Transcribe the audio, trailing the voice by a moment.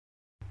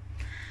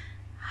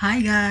Hi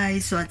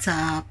guys, what's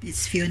up?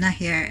 It's Fiona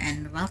here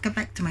and welcome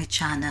back to my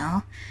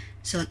channel.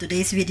 So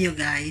today's video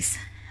guys,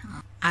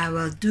 I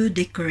will do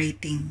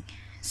decorating.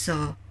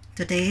 So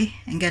today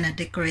I'm gonna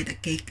decorate a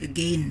cake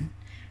again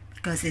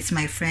because it's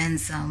my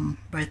friend's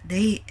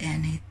birthday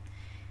and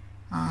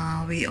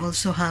we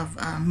also have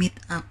a meet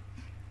up.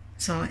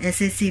 So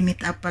SSC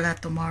meet up pala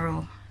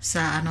tomorrow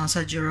sa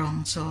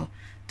Jurong. So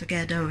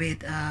together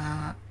with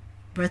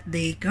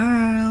birthday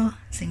girl,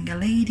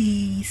 single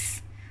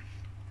ladies.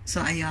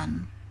 So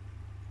ayun.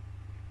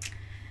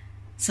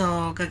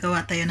 So,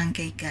 gagawa tayo ng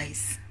cake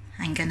guys.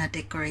 I'm gonna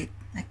decorate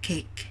a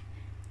cake.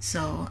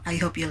 So, I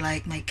hope you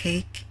like my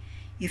cake.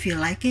 If you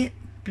like it,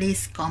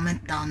 please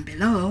comment down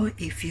below.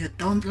 If you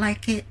don't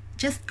like it,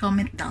 just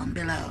comment down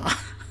below.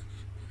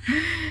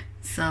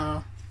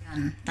 So,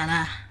 yan.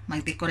 Tara,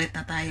 mag-decorate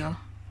na tayo.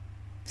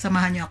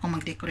 Samahan nyo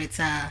ako mag-decorate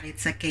sa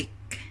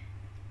cake.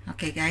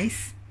 Okay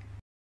guys?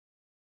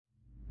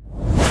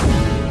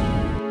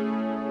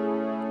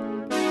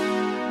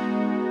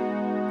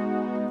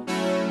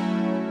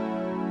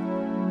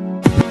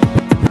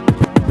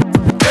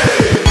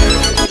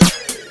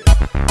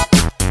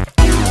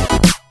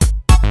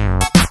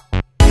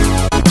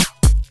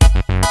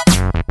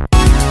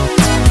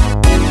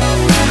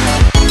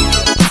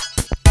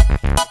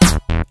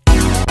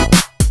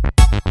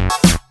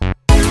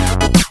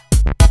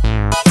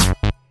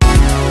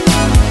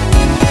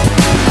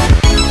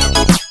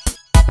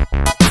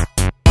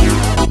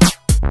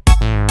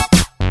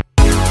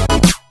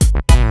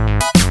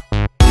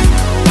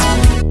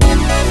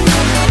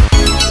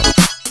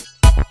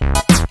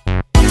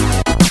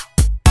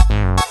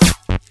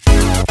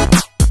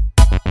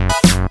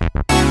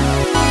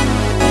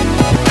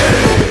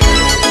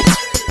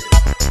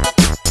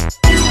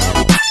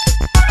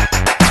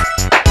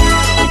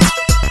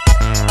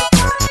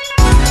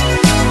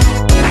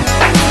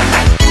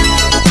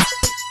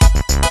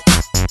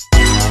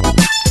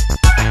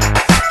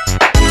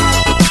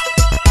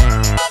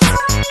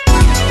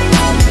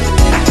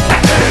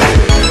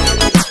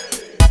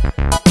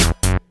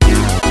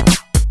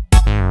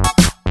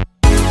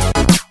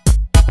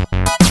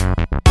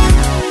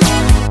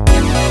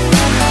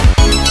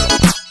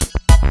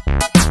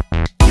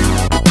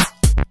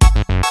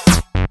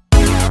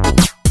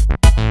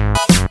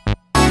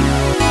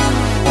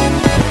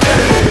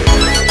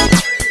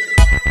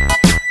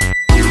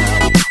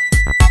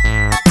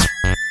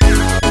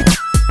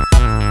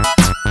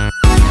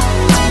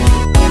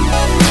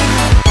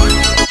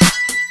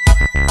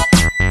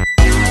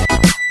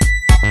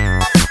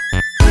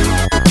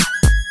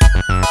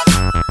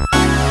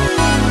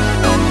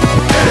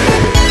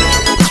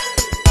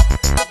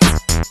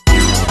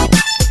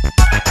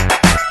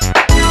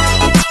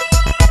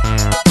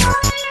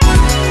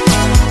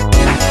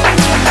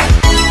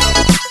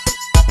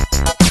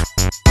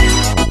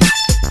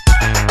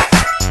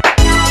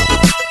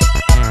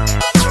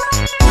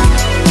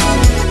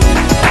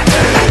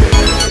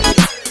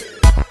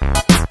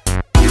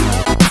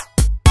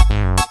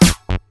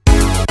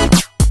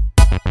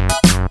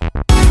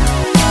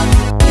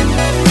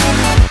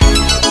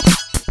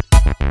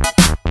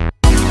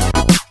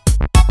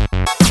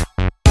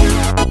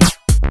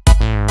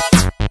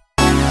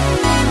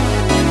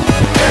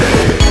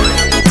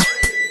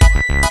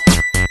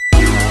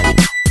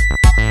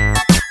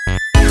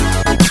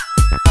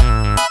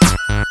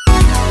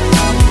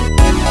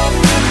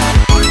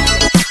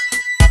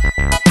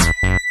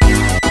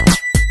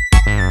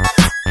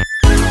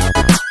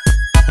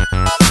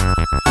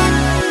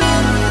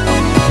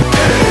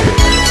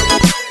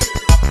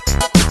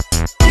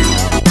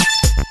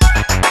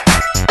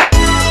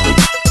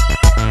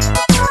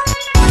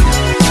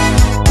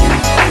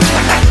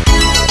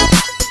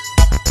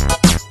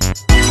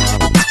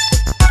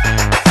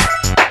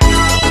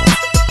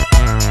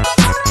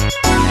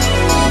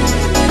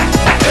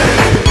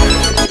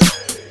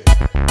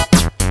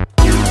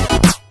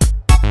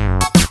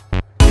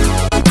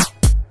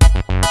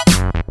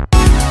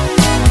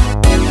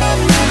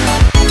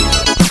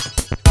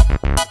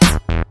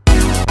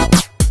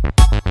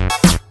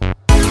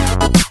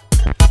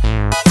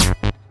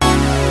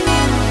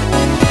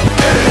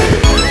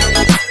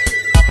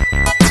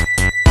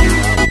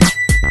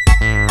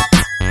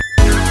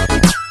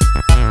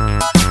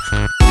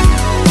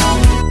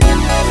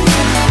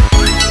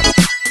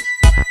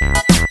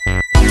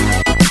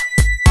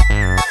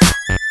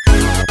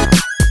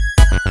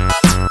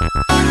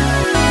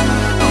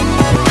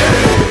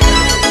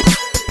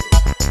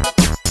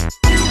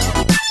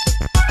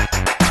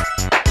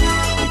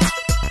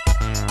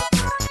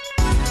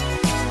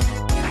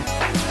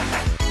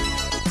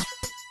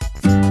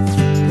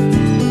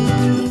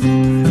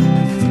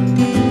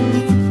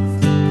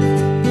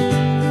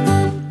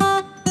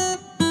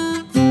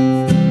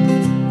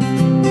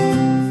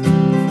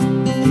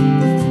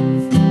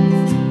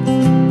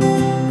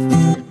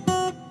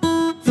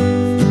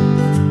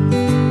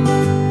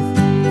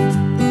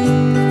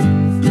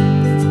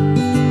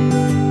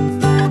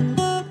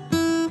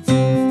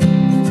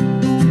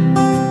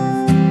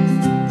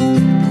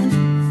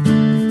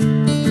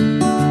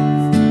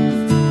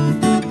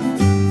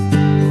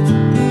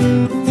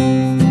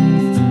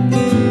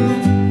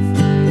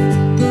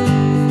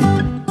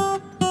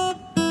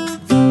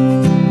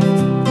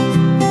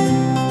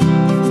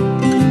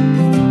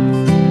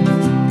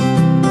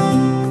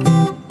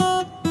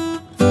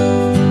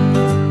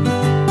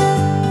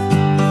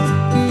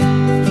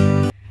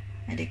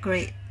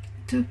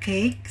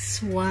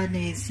 cakes. One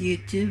is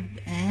YouTube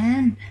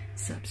and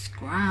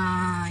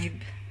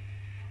subscribe.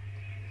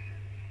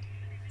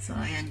 So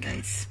ayan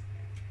guys,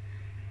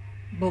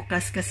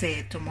 bukas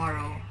kasi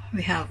tomorrow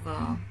we have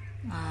a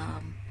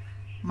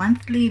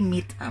monthly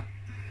meetup,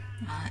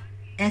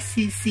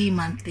 SCC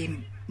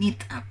monthly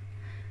meetup.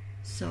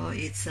 So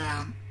it's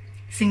a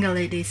single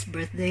lady's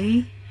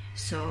birthday,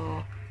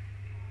 so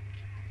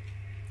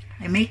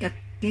I make a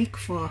cake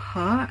for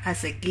her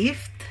as a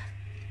gift.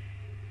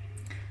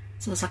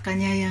 So sa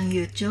kanya yung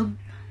YouTube,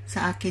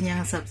 sa akin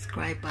yung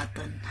subscribe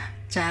button.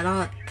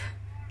 Charot.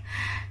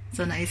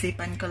 So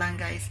naisipan ko lang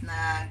guys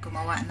na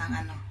gumawa ng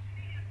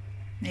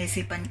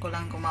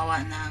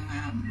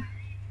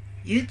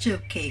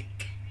YouTube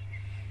cake.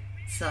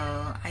 So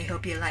I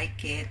hope you like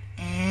it,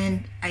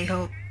 and I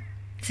hope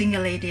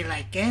single lady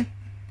like it.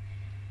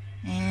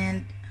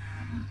 And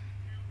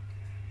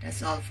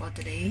that's all for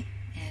today,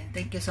 and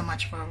thank you so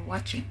much for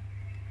watching.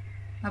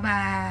 Bye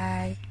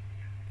bye.